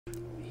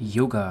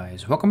Yo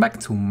guys, welcome back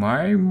to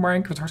my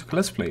Minecraft Hardcore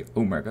Let's Play.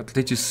 Oh my god,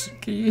 can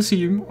you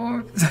see him?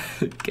 Oh,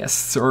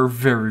 guests are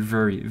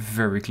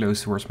very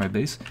close towards my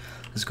base.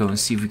 Let's go and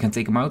see if we can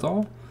take him out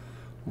all.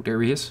 Oh,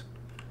 there he is.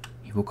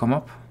 He will come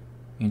up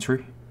in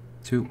 3,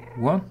 2,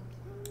 1.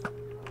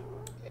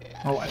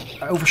 Oh,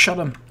 I overshot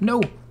him.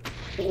 No!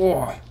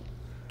 Oh!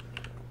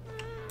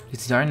 Did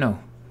he die? No.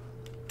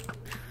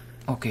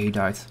 Okay, he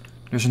died.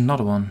 There's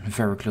another one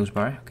very close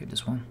by. Okay,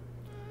 this one.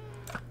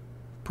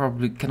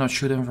 Probably cannot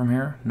shoot him from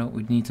here. No,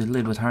 we need a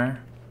little bit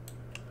higher.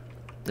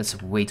 That's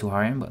way too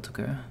high, but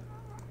okay.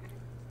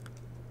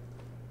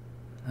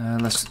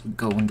 Let's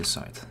go on this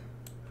side.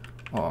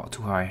 Oh,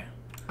 too high.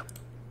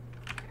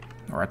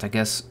 Alright, I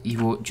guess he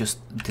will just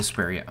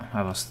disappear. Yeah,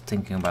 I was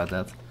thinking about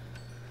that.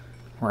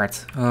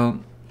 Alright,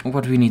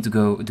 what we need to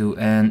go do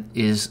and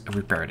is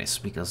repair this,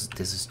 because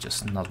this is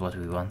just not what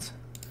we want.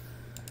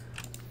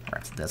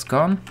 Alright, that's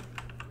gone.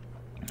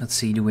 Let's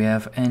see, do we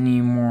have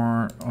any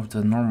more of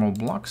the normal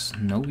blocks?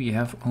 No, we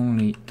have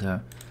only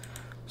the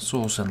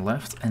soul sand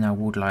left, and I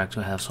would like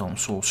to have some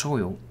soul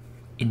soil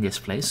in this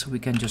place so we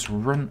can just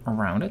run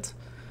around it.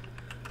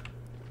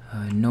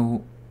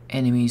 No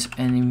enemies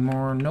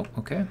anymore. No,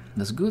 okay,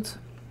 that's good.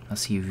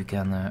 Let's see if we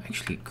can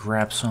actually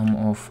grab some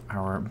of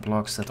our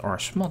blocks that are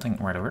smelting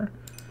right away,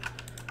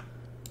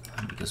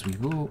 because we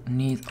will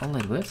need a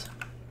little bit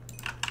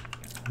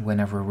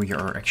whenever we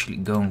are actually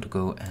going to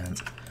go and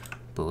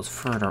build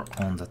further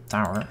on the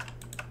tower.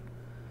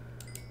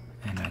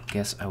 And I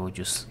guess I will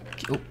just,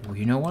 oh,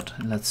 you know what,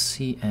 let's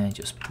see and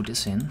just put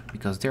this in,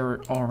 because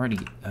they're already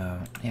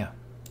yeah,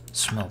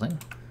 smelting.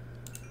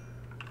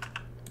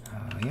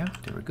 Yeah,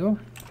 there we go.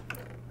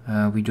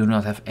 We do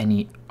not have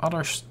any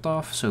other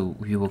stuff, so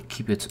we will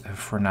keep it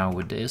for now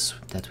with this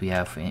that we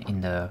have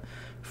in the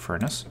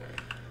furnace.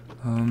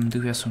 Do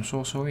we have some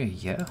soul soil?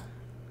 Yeah,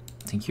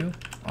 thank you.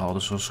 All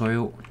the soul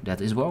soil that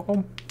is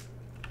welcome.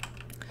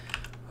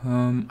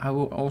 I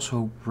will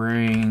also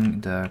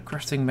bring the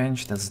crafting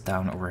bench that's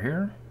down over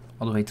here,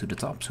 all the way to the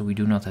top, so we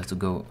do not have to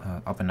go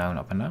up and down,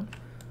 up and down.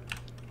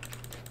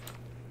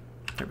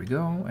 There we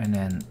go, and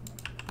then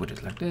put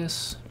it like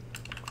this.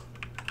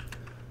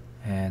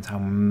 And how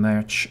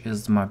much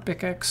is my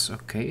pickaxe?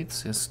 Okay, it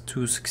says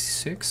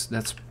 266,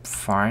 that's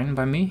fine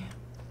by me.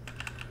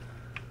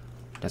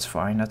 That's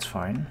fine, that's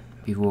fine.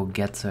 We will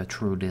get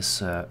through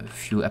this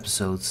few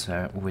episodes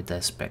with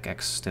this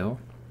pickaxe still.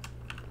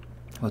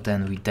 But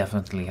then we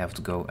definitely have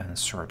to go and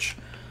search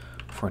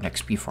for an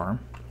XP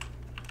farm.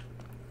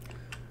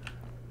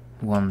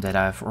 One that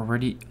I've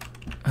already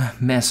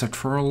mastered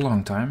for a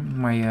long time.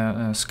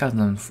 My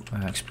skeleton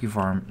XP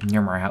farm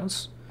near my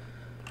house.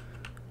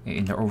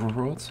 In the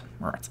overworld.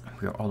 Alright,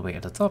 we are all the way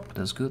at the top.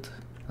 That's good.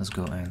 Let's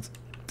go and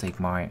take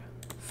my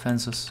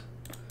fences.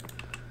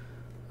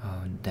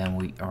 Then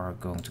we are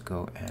going to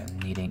go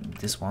and needing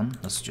this one.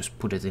 Let's just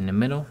put it in the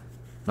middle.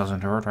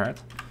 Doesn't hurt,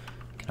 right?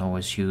 Can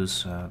always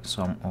use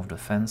some of the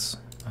fence.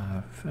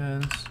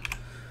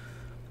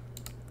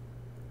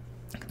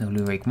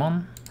 No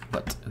Mon,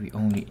 but we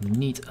only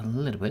need a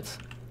little bit.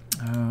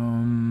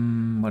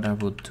 What I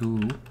will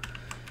do,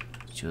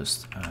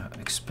 just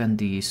expand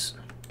these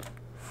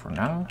for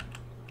now.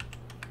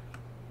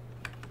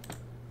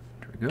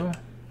 There we go.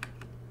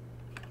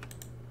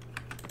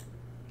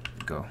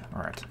 Go.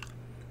 All right.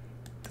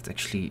 That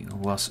actually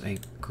was a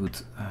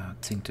good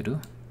thing to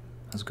do.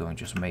 Let's go and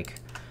just make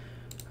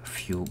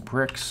few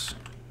bricks.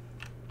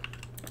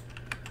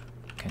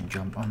 Can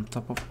jump on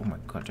top of. Oh my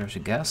god, there's a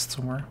ghast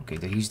somewhere.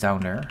 Okay, he's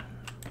down there.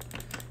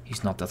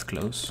 He's not that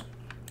close.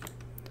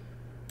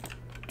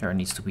 There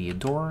needs to be a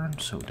door,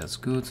 so that's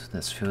good.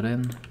 That's filled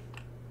in.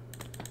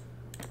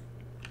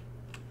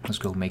 Let's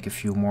go make a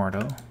few more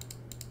though.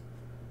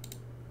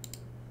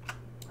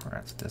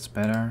 Alright, that's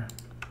better.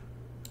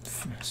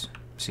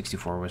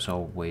 64 was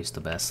always the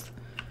best.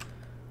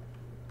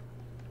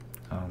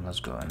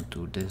 Let's go and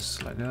do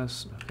this like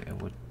this. Okay, I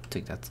would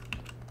take that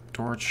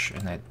torch,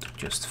 and it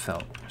just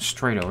fell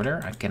straight over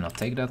there. I cannot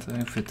take that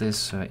if it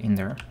is in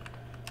there.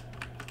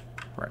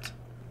 Right.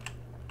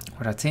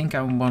 What I think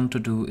I want to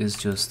do is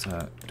just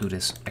do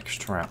this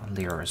extra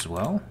layer as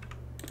well.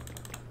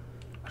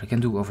 What I can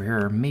do over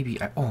here, maybe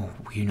oh,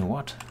 you know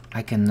what?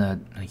 I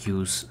can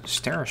use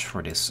stairs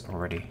for this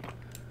already.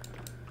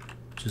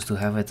 Just to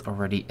have it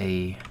already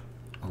a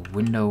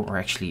window, or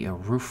actually a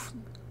roof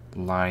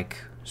like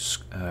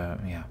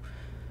yeah,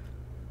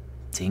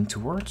 thing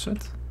towards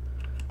it.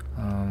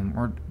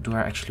 Or do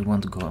I actually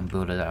want to go and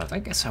build it out? I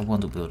guess I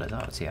want to build it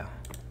out, yeah.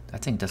 I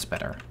think that's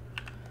better.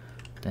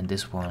 Then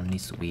this one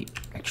needs to be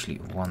actually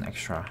one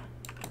extra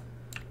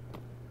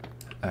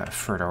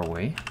further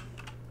away.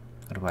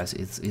 Otherwise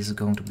it is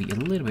going to be a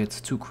little bit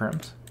too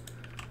cramped.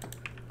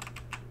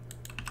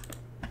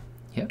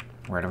 Yep,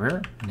 right over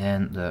here. And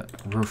then the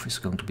roof is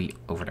going to be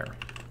over there.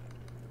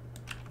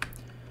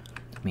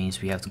 That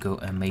means we have to go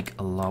and make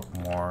a lot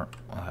more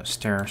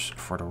stairs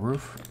for the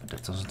roof.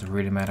 That doesn't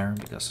really matter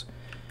because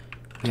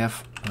we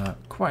have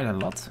quite a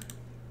lot.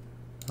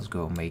 Let's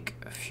go make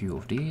a few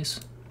of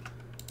these.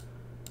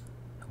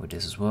 With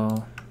this as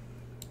well.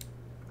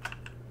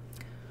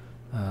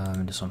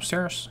 There's some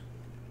stairs.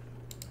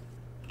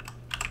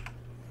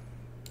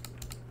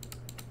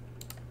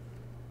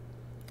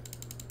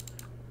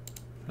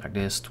 Like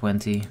this,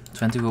 20.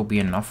 20 will be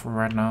enough for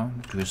right now.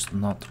 Just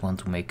not want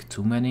to make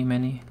too many,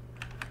 man.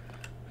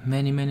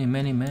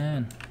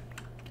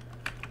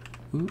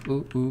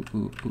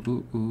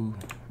 Ooh.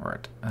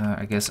 Alright,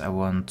 I guess I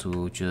want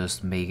to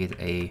just make it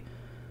a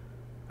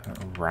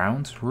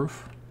round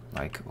roof.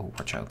 Like, oh,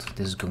 watch out,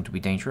 this is going to be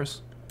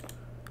dangerous.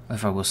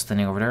 If I was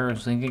standing over there, I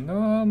was thinking,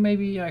 oh,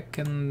 maybe I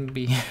can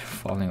be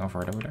falling off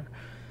right over there.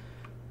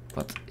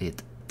 But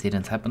it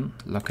didn't happen,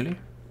 luckily.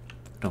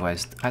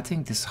 Otherwise, I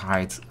think this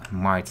height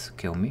might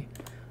kill me.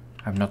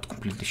 I'm not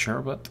completely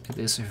sure, but it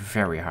is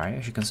very high,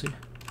 as you can see.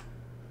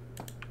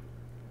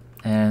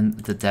 And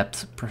the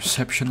depth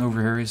perception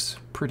over here is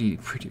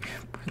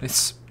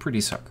it's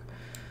pretty suck.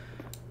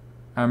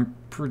 I'm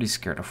pretty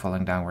scared of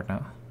falling downward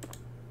now.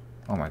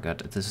 Oh my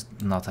god, it is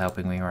not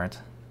helping me, right?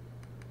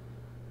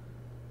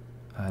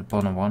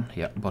 Bottom one,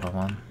 yeah, bottom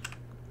one.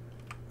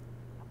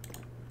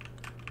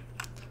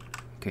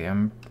 Okay,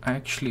 I'm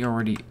actually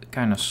already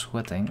kind of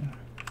sweating.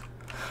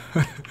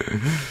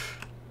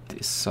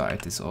 This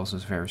side is also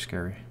very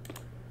scary.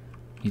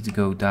 Need to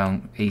go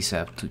down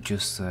ASAP to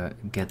just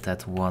get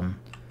that one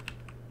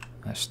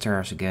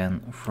stairs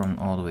again from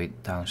all the way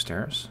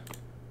downstairs.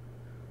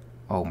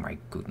 Oh my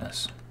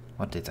goodness,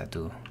 what did I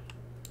do?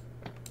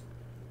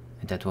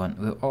 And that one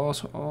will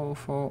also all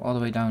fall all the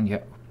way down.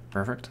 Yeah,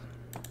 perfect.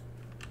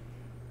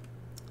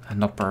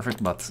 Not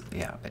perfect, but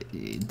yeah,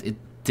 it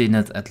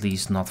didn't at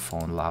least not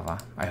fall in lava,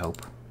 I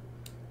hope.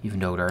 Even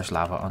though there's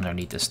lava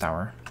underneath this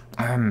tower.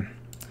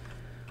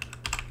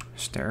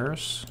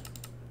 Stairs.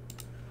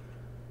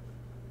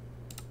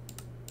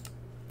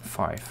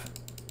 5,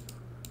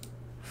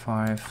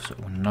 so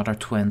another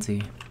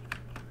 20.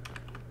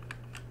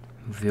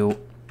 Will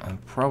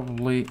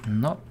probably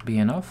not be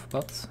enough,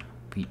 but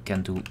we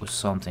can do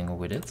something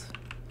with it.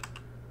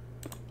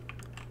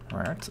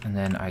 Right, and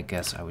then I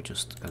guess I would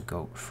just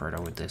go further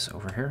with this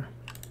over here.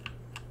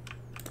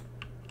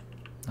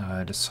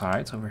 The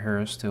side over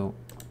here still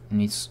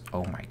needs...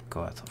 Oh my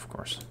god, of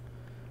course.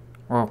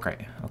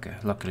 Okay,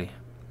 luckily.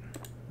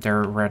 There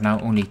are right now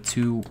only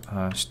 2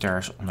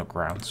 stairs on the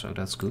ground, so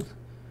that's good.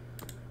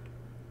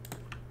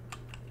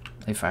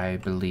 If I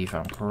believe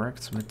I'm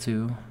correct with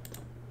 2.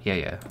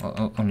 Yeah,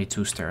 only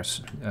 2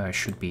 stairs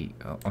should be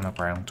on the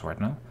ground right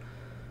now.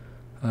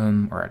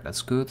 Alright,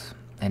 that's good.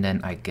 And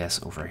then I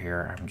guess over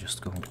here I'm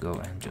just going to go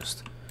and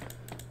just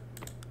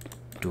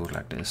do it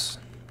like this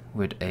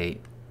with a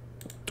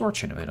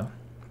torch in the middle.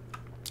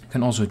 You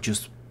can also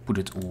just put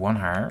it one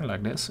higher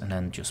like this and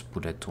then just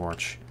put a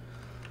torch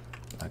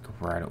like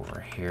right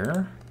over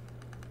here.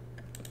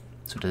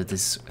 So that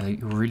is a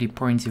really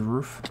pointy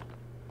roof.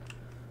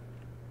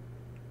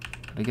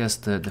 But I guess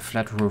the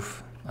flat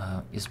roof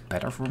is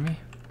better for me.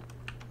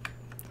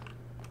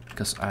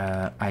 Because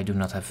I do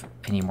not have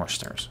any more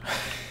stairs.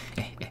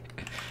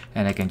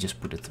 And I can just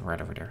put it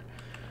right over there.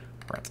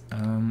 Right,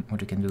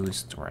 what you can do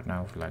is right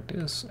now like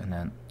this, and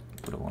then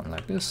put one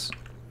like this.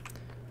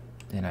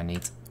 Then I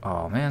need,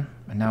 oh man,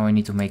 and now I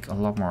need to make a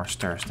lot more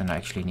stairs than I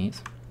actually need.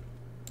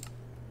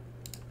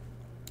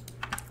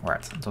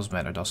 Right, doesn't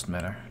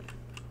matter.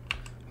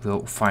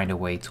 We'll find a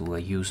way to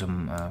use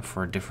them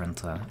for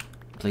different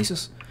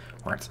places.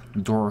 Right,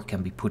 door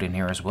can be put in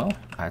here as well.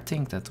 I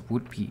think that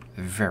would be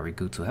very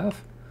good to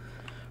have.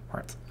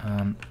 Right,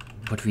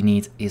 what we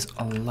need is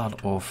a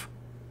lot of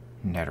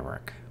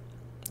netherrack,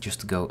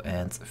 just to go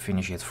and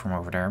finish it from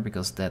over there,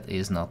 because that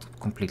is not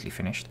completely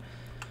finished.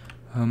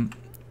 Oh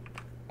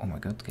my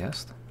god,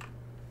 guest.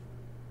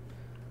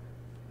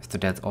 After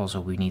that also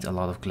we need a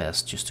lot of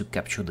glass just to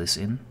capture this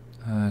in,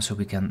 so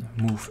we can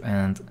move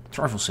and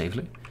travel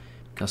safely,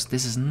 because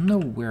this is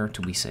nowhere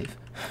to be safe.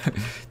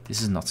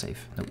 This is not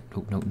safe.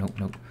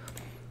 No.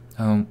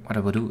 What I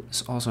will do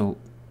is also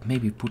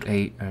maybe put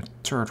a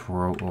 3rd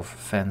row of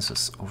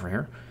fences over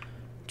here,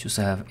 just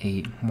to have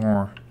a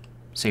more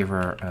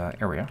safer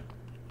area.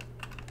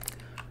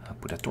 I'll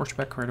put a torch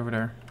back right over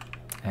there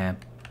and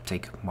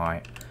take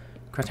my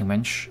crafting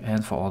bench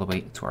and fall all the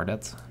way to our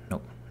dead.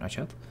 No, not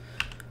yet.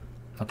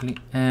 Luckily.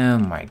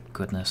 My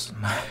goodness,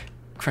 my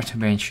crafting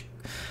bench.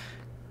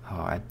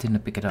 Oh, I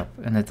didn't pick it up,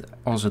 and it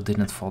also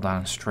didn't fall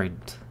down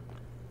straight.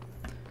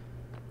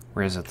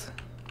 Where is it?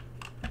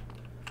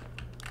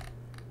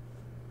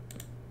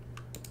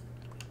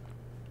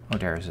 Oh,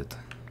 there is it.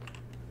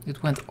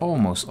 It went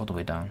almost all the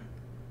way down.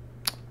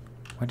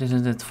 Why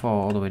didn't it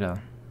fall all the way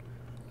down?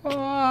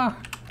 Ah!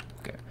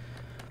 Okay.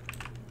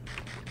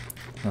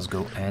 Let's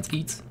go and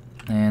eat.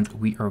 And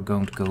we are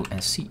going to go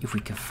and see if we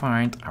can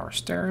find our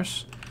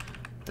stairs.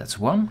 That's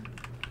one.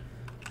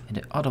 And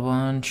the other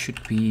one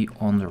should be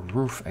on the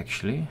roof,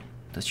 actually.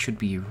 That should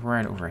be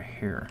right over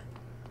here.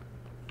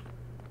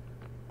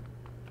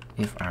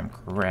 If I'm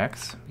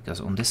correct. Because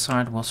on this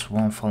side was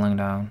one falling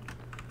down.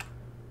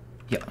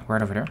 Yeah,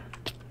 right over there.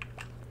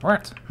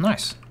 Right,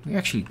 nice. We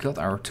actually got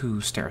our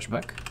 2 stairs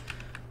back.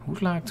 I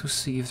would like to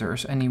see if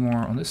there's any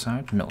more on this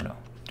side. No.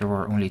 There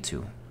were only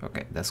 2.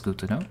 Okay, that's good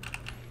to know.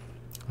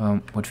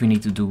 what we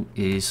need to do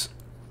is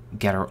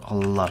gather a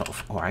lot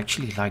of... Oh, I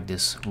actually like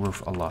this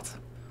roof a lot.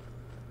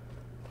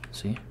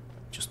 See?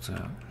 Just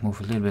move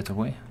a little bit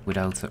away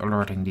without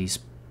alerting these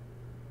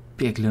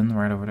piglin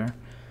right over there.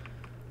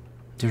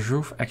 This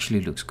roof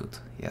actually looks good,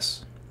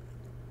 yes.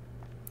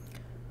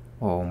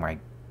 Oh my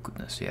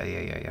goodness,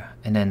 yeah.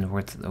 And then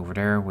with over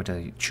there with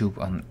a tube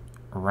on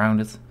around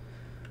it.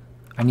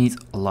 I need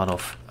a lot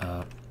of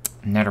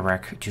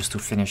netherrack just to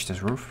finish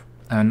this roof.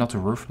 Not the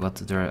roof, but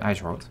the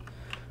ice road.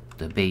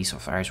 The base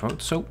of the ice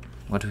road. So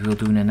what we will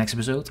do in the next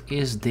episode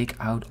is dig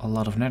out a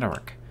lot of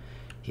netherrack.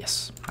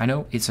 Yes, I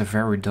know it's a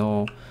very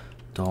dull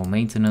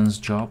maintenance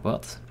job,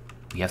 but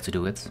we have to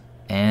do it.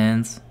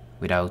 And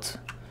without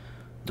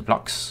the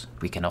blocks,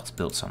 we cannot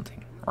build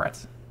something.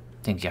 Alright,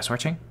 thank you guys for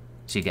watching.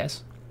 See you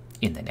guys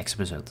in the next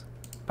episode.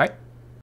 Bye.